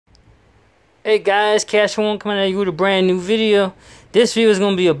Hey guys, Cash One coming at you with a brand new video. This video is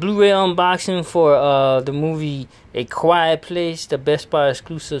going to be a Blu-ray unboxing for the movie A Quiet Place, the Best Buy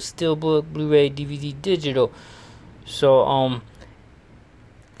exclusive Steelbook, Blu-ray, DVD, digital. So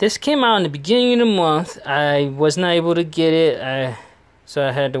this came out in the beginning of the month. I was not able to get it, so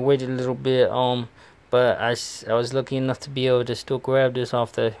I had to wait a little bit. But I was lucky enough to be able to still grab this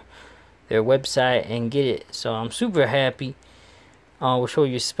off their website and get it. So I'm super happy. We'll show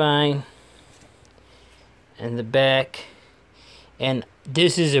you spine and the back, and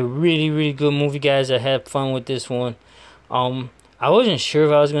this is a really good movie, guys. I had fun with this one. I wasn't sure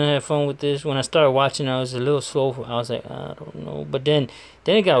if I was gonna have fun with this. When I started watching, I was a little slow. I was like, I don't know, but then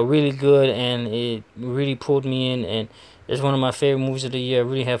it got really good and it really pulled me in, and it's one of my favorite movies of the year. I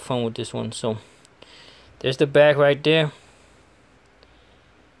really had fun with this one. So there's the back right there,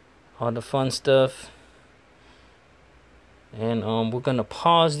 all the fun stuff. And we're gonna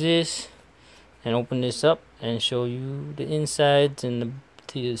pause this and open this up and show you the insides and the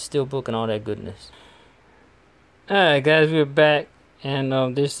steelbook and all that goodness. Alright guys, we're back,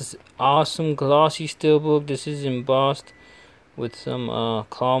 and this is awesome glossy steelbook. This is embossed with some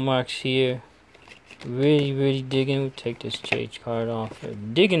claw marks here. Really digging. We'll take this change card off.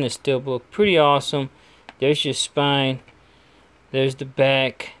 Digging the steelbook, pretty awesome. There's your spine, there's the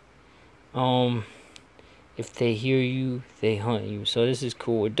back. If they hear you, they hunt you. So this is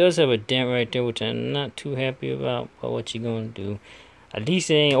cool. It does have a dent right there, which I'm not too happy about, but what you gonna do? At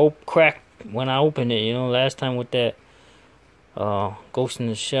least it ain't cracked when I opened it. You know, last time with that Ghost in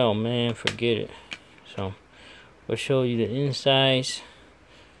the Shell, man, forget it. So we'll show you the insides,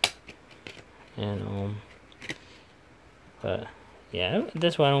 and but yeah,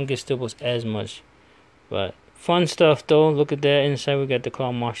 that's why I don't get steelbooks as much. But fun stuff though. Look at that inside. We got the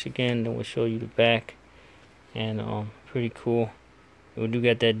claw marks again. Then we'll show you the back. And pretty cool. We do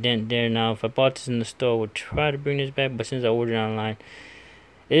got that dent there. Now if I bought this in the store, I would try to bring this back, but since I ordered it online,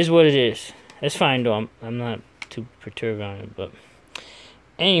 it is what it is. It's fine though. I'm not too perturbed on it. But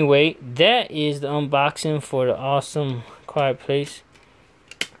anyway, that is the unboxing for the awesome Quiet Place.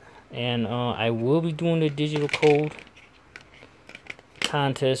 And I will be doing the digital code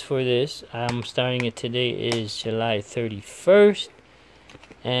contest for this. I'm starting it today. It is July 31st,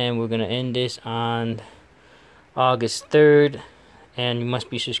 and we're gonna end this on August 3rd, and you must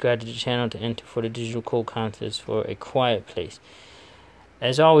be subscribed to the channel to enter for the digital code contest for A Quiet Place.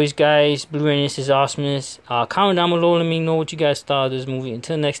 As always, guys, Blu-ray, this is awesomeness. Comment down below, let me know what you guys thought of this movie.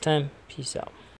 Until next time, peace out.